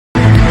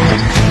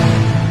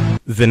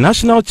The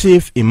National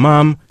Chief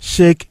Imam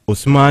Sheikh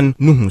Usman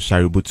Nuhu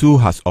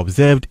Shaributu has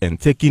observed and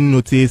taken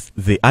notice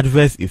the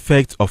adverse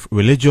effects of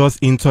religious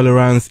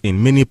intolerance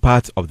in many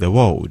parts of the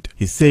world.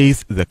 He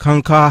says the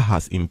canker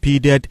has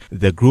impeded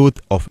the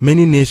growth of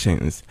many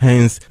nations,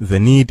 hence the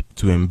need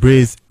to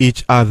embrace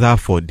each other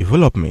for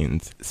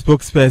development.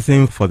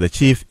 Spokesperson for the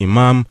Chief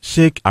Imam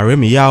Sheikh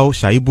Aremiyao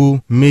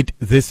Shaibu made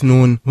this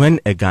known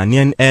when a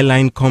Ghanaian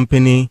airline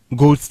company,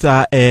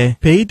 Goldstar Air,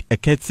 paid a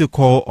courtesy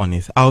call on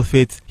his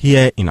outfit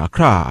here in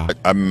Accra.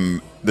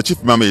 The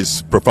Chief Imam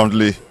is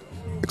profoundly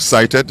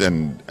excited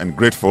and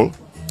grateful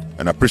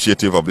and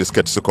appreciative of this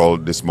courtesy call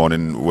this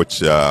morning,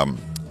 which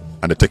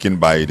undertaken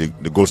by the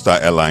Goldstar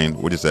Airline,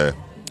 which is a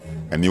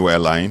new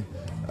airline.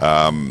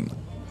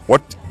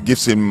 What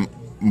gives him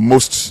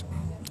most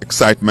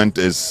excitement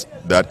is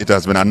that it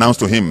has been announced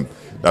to him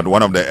that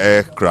one of the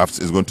aircrafts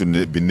is going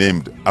to be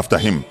named after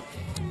him,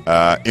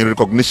 in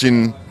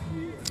recognition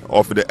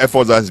of the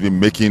efforts that he's been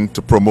making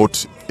to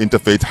promote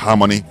interfaith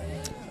harmony,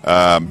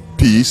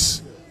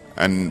 peace,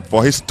 and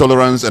for his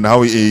tolerance and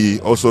how he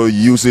also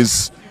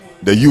uses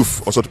the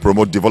youth also to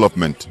promote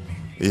development.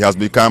 He has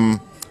become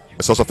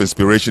a source of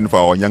inspiration for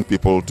our young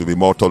people to be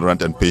more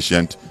tolerant and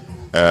patient,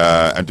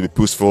 and to be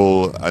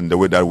peaceful in the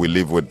way that we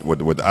live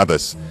with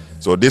others.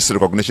 So this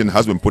recognition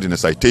has been put in a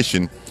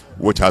citation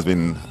which has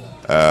been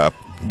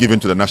given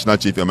to the National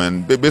Chief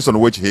Imam, based on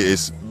which he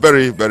is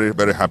very, very,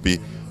 very happy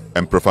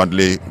and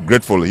profoundly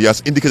grateful. He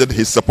has indicated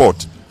his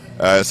support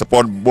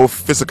both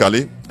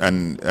physically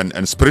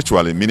and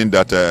spiritually, meaning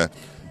that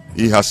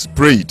he has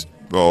prayed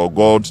for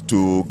God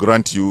to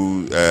grant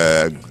you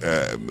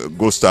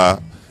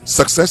Goldstar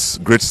success,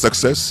 great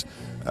success,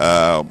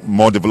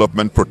 more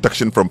development,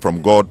 protection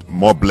from God,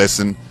 more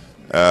blessing,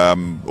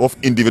 both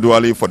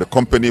individually for the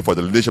company, for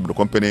the leadership of the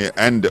company,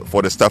 and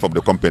for the staff of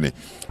the company.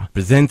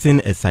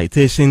 Presenting a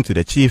citation to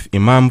the Chief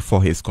Imam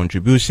for his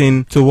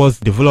contribution towards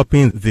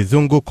developing the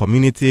Zongo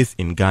communities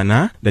in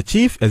Ghana, the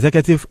Chief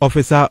Executive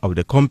Officer of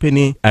the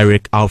company,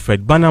 Eric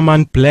Alfred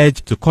Bannerman,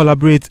 pledged to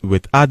collaborate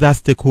with other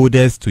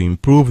stakeholders to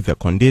improve the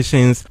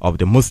conditions of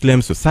the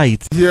Muslim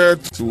society. Here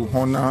to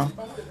honor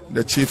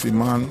the Chief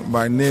Imam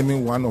by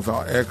naming one of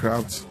our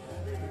aircrafts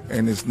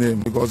in his name,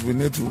 because we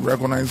need to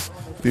recognize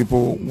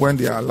people when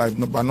they are alive,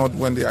 but not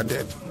when they are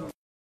dead.